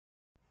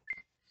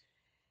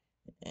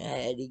I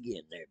had to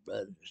get there,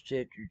 brothers and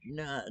sisters. You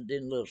know, I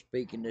did a little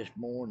speaking this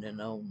morning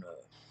on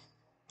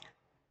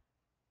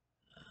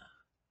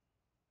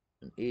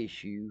an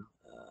issue,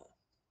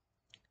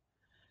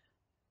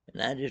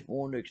 and I just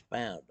wanted to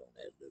expound on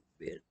that a little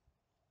bit.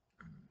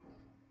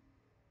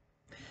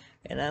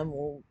 And I'm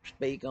going to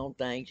speak on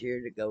things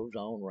here that goes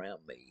on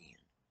around me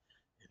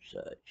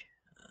and such.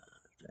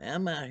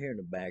 I'm out here in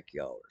the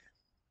backyard,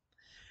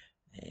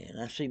 and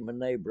I see my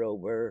neighbor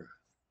over there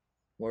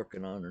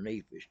working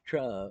underneath his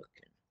truck,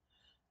 and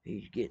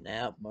he's getting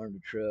out from under the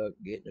truck,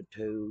 getting a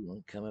tool,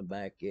 and coming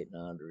back, getting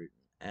under it,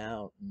 and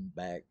out and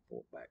back,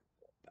 forth, back,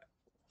 forth, back.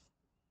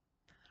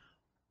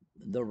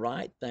 The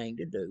right thing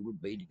to do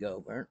would be to go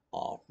over and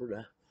offer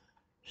to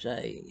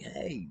say,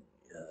 hey,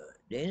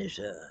 Dennis,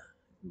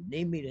 you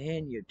need me to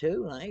hand you a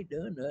tool? I ain't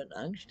doing nothing.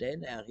 I can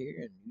stand out here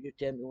and you just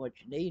tell me what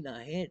you need and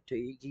I hand it to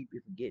you, keep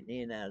you from getting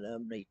in and out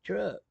of underneath the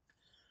truck.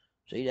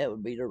 See, that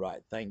would be the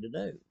right thing to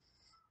do.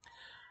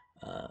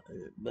 Uh,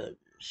 but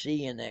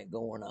seeing that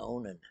going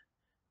on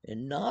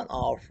and not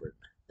offering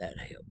that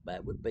help,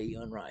 that would be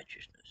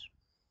unrighteousness.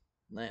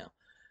 Now,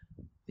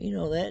 you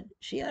know that,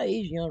 see how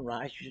easy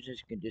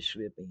unrighteousness can just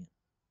slip in.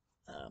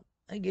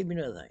 I give you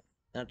another thing.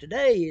 Now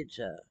today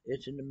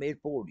it's in the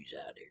mid 40s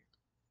out here,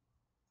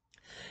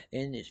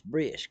 and it's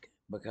brisk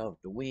because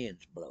the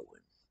wind's blowing.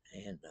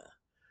 And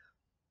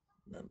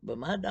but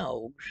my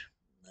dogs,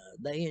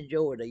 they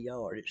enjoy the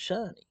yard. It's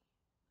sunny.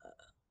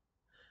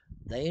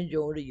 They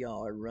enjoy the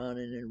yard,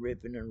 running and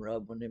ripping and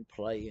rubbing and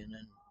playing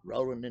and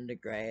rolling in the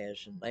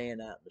grass and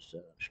laying out in the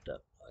sun,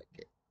 stuff like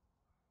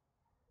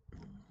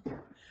that.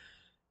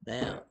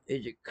 Now,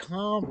 is it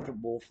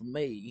comfortable for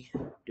me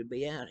to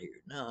be out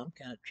here? No, I'm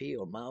kind of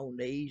chilled. My old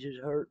knees is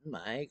hurting,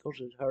 my ankles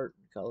is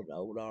hurting because of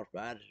old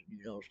arthritis,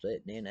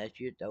 setting in. That's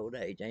just old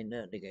age. Ain't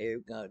nothing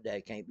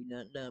that can't be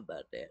nothing done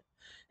about that.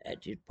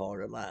 That's just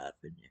part of life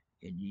in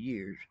the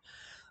years.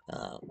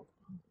 Um,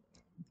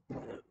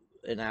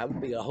 and I would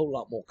be a whole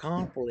lot more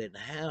comfortable in the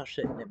house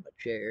sitting in my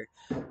chair,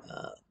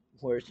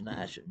 where it's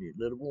nice and a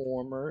little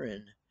warmer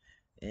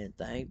and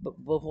things. But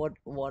what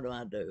do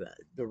I do?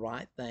 The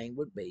right thing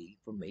would be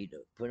for me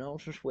to put on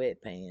some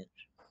sweatpants,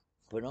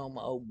 put on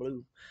my old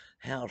blue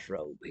house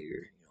robe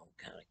here,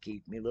 kind of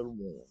keep me a little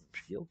warm.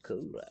 Still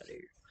cool out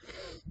here,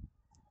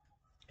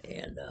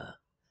 and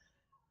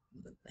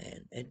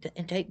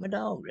and take my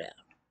dogs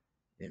out.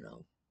 You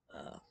know,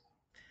 uh,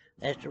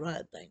 that's the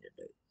right thing to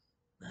do.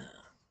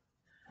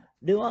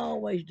 Do I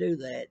always do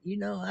that?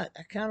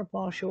 I kind of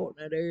fall short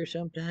in that area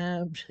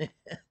sometimes.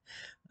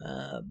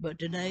 But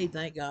today,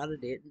 thank God I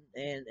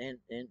didn't,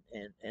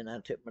 and I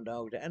took my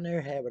dogs out, and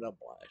they're having a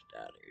blast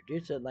out here.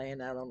 Just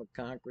laying out on the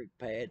concrete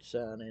pad,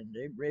 sun, and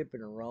they're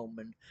ripping and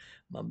roaming.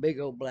 My big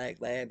old black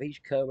lab, he's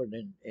covered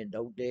in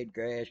old dead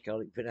grass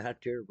because he's been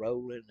out there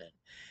rolling,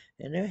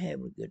 and they're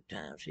having a good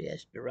time. See,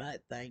 that's the right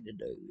thing to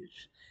do.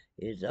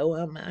 Is oh,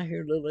 I'm out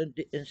here a little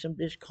in some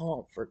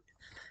discomfort.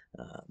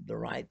 The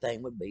right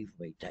thing would be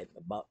for me to take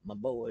my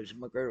boys and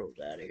my girls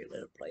out here, let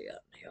them play out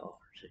in the yard.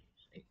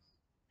 See.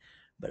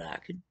 But I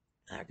could,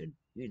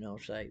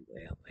 say,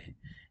 well, man,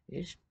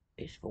 it's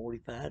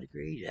 45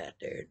 degrees out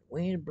there, and the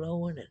wind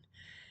blowing, and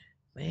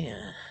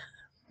man,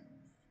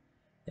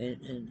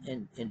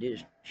 and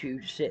just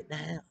choose to sit in the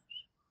house.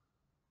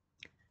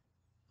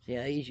 See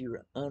how easy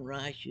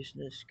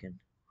unrighteousness can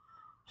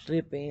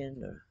slip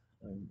in,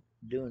 or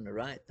doing the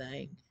right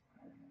thing.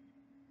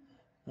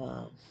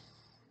 Um,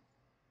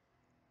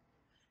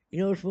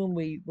 it's when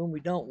we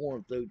don't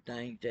want to do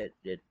things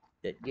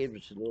that gives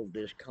us a little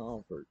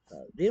discomfort.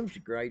 Them's the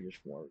greatest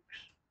works,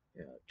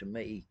 to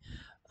me.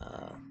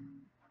 Uh,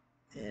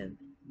 and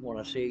when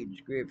I see the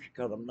scripture,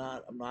 because I'm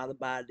not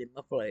abiding in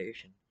my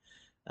flesh, and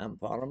I'm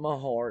following my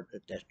heart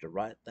that's the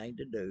right thing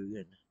to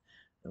do,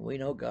 and we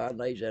know God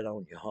lays that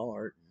on your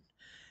heart,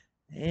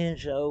 and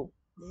so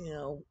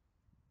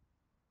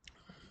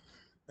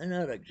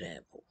another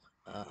example.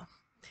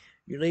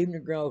 You're leaving the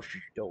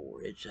grocery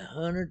store. It's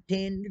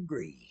 110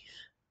 degrees.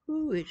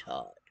 Ooh, it's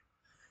hot.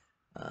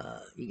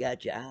 You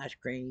got your ice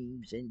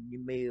creams and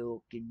your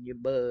milk and your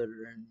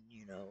butter, and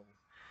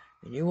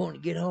you want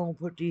to get home and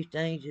put these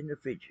things in the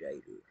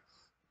refrigerator.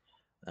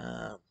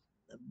 Uh,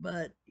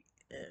 but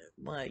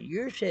while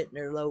you're sitting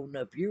there loading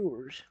up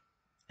yours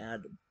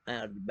out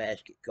of the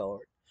basket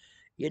cart,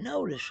 you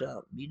notice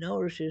something. You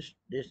notice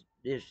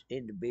this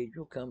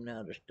individual coming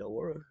out of the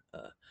store,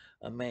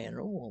 a man or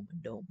a woman,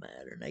 don't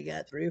matter, and they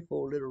got 3 or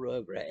 4 little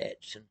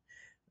rugrats, and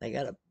they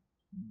got a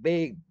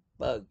big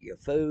buggy of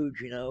food,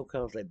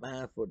 because they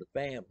buy for the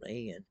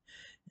family,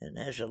 and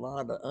that's a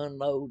lot of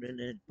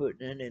unloading and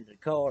putting it in the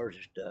cars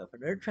and stuff,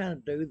 and they're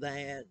trying to do that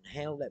and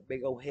handle that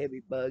big old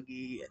heavy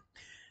buggy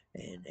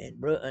and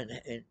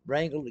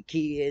wrangle the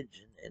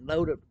kids and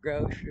load up the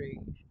groceries.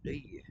 Do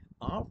you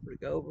offer to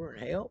go over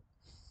and help,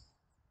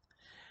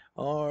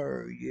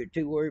 or you're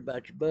too worried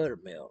about your butter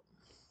melting,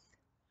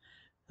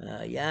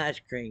 your ice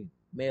cream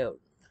melting,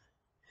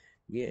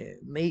 your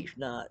meat's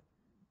not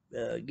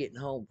getting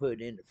home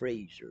put in the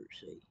freezer?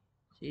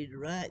 See the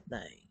right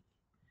thing.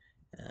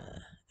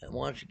 And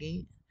once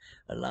again,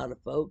 a lot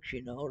of folks,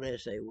 they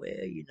say,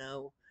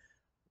 well,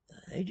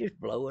 they just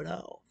blow it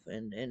off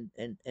and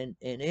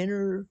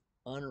enter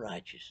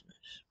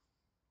unrighteousness.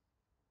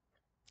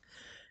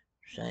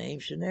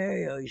 Same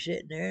scenario. You're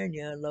sitting there and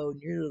you're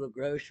unloading your little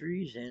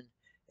groceries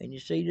and you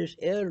see this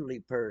elderly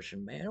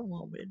person, man, a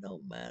woman, it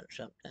don't matter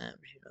sometimes,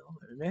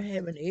 and they're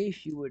having an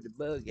issue with the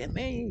buggy.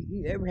 Man,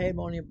 you ever have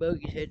one of them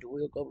buggies had the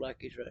wheel go like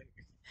it's right?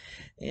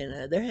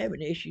 And they're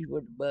having issues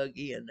with the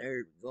buggy and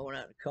they're going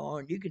out the car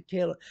and you can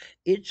tell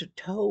it's a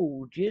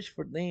toll just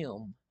for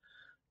them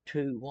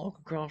to walk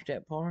across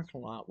that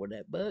parking lot with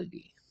that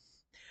buggy.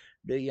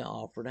 Do you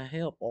offer to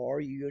help, or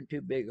are you in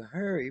too big a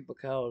hurry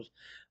because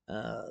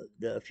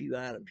the few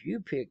items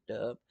you picked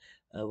up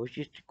was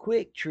just a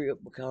quick trip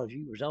because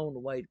you was on the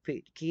way to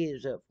pick the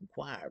kids up from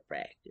choir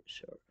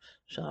practice or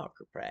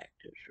soccer practice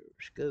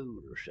or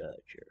school or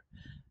such,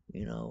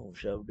 or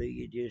so do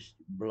you just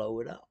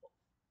blow it off?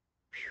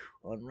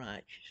 Whew,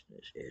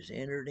 unrighteousness is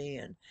entered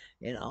in,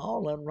 and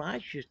all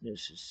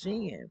unrighteousness is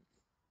sin.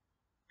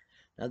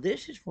 Now,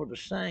 this is for the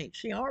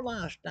saints. See, our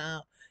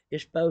lifestyle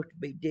is supposed to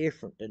be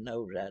different than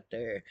those out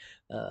there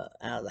out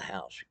of the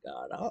house of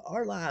God.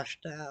 Our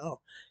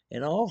lifestyle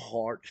and our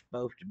heart is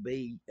supposed to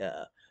be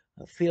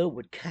filled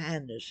with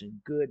kindness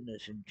and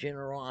goodness and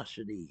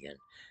generosity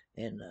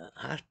and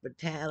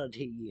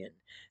hospitality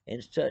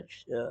and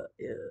such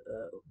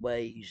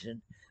ways.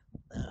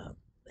 Uh,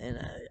 and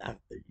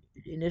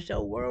in this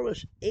old world,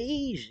 it's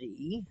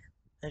easy,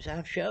 as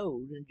I've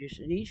showed in just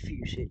these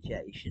few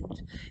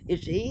situations,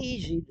 it's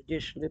easy to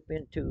just slip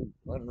into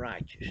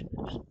unrighteousness,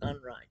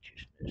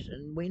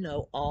 and we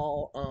know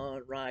all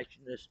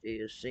unrighteousness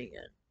is sin.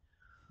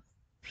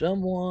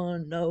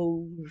 Someone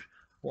knows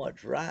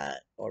what's right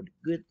or the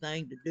good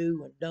thing to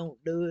do and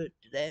don't do it.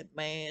 To that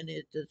man,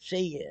 it's a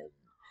sin.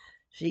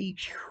 See,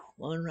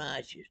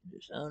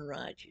 unrighteousness.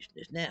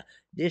 Now,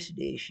 this is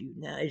the issue.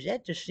 Now, is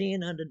that the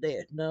sin unto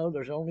death? No,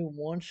 there's only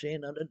one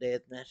sin unto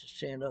death, and that's the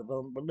sin of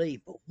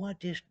unbelief. But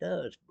what this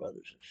does,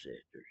 brothers and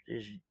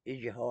sisters,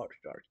 is your heart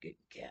starts getting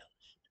callous.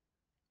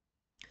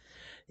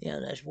 Yeah,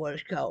 that's what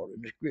it's called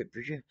in the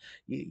scriptures.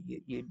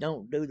 You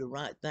don't do the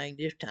right thing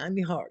this time,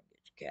 your heart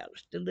gets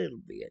calloused a little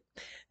bit,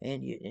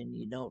 and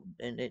you don't,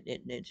 and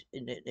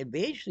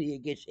eventually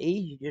it gets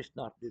easy just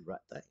not to do the right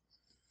thing,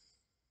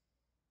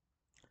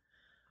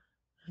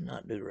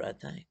 not do the right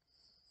thing.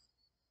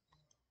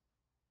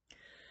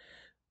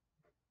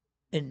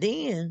 And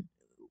then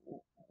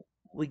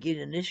we get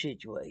in this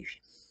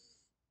situation.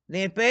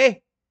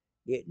 Limpy,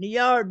 get in the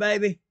yard,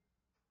 baby.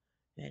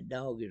 That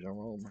dog is a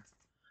roamer.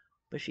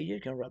 But she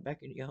just comes right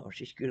back in the yard.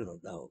 She's a good little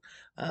dog.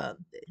 Uh,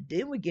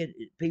 then we get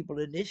people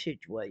in this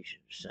situation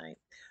saying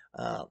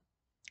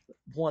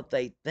what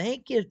they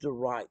think is the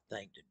right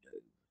thing to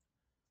do.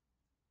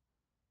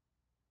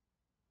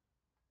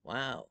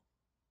 Wow.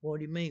 What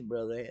do you mean,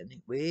 Brother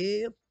Anthony?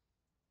 Well,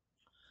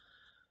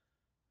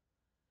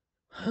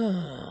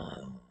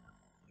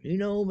 you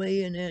know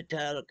me and that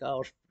title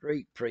called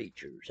street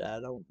preachers. I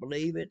don't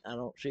believe it. I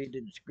don't see it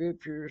in the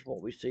scriptures.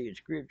 What we see in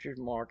scriptures,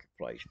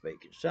 marketplace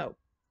speaking. So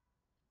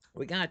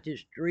we got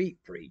this street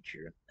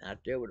preacher out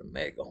there with a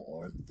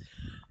megaphone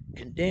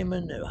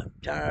condemning the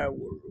entire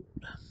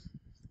world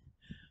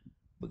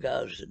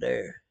because of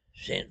their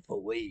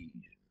sinful ways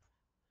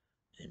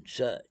and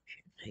such.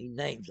 He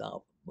names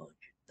off a bunch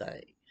of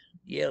things,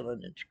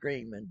 yelling and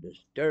screaming,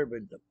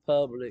 disturbing the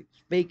public,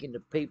 speaking to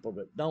people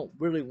that don't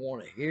really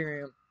want to hear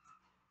him.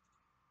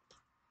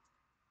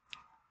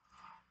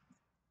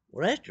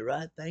 Well, that's the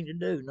right thing to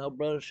do. No,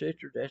 brother,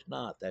 sister, that's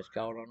not. That's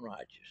called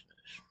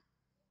unrighteousness.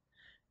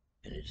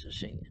 And it's a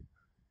sin.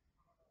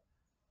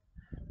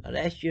 Now,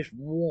 that's just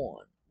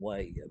one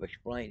way of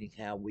explaining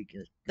how we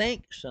can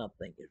think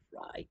something is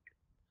right,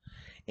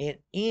 and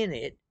in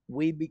it,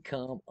 we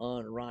become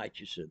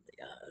unrighteous in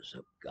the eyes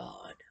of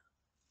God.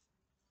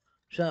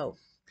 So,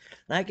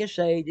 like I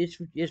say, this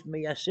was just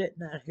me. I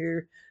sitting out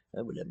here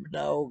with them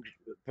dogs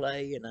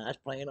play, and I was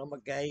playing on my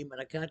game,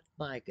 and I got to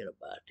thinking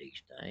about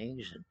these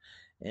things,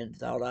 and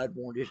thought I'd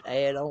want to just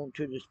add on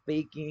to the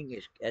speaking.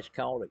 It's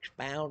called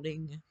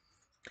expounding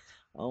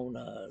on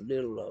a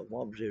little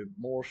what was it,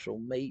 morsel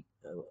meat,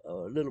 a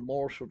little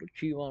morsel to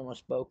chew on. I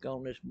spoke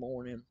on this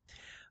morning.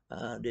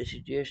 This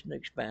is just an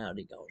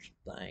expounding on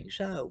some things.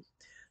 So,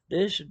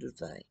 this is the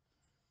thing.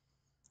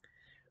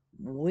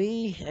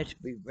 We have to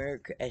be very,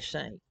 as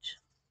saints,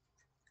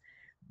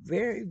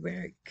 very,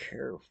 very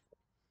careful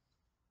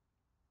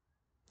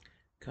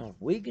because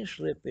we can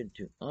slip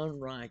into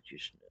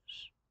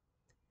unrighteousness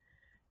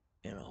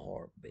in a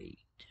heartbeat.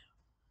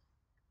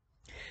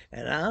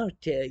 And I'll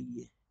tell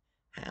you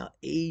how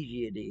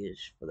easy it is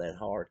for that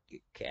heart to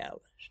get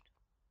calloused.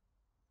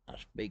 I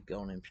speak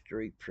on them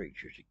street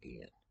preachers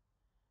again.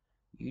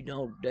 You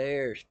don't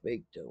dare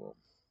speak to them.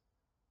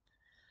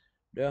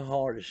 Their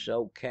heart is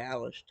so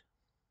calloused,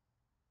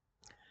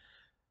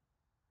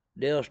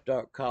 they'll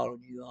start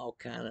calling you all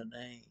kind of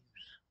names.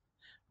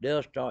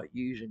 They'll start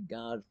using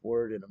God's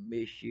word in a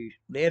misuse.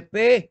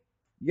 Lippy,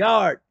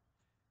 yard.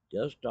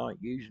 They'll start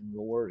using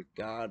the word of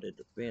God in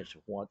defense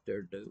of what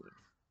they're doing.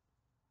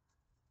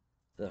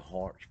 the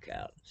heart's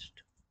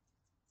calloused.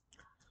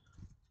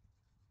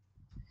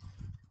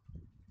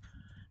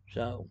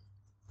 So,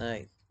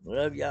 hey,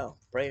 love y'all,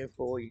 praying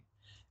for you,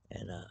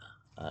 and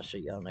I'll see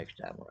y'all next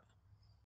time around.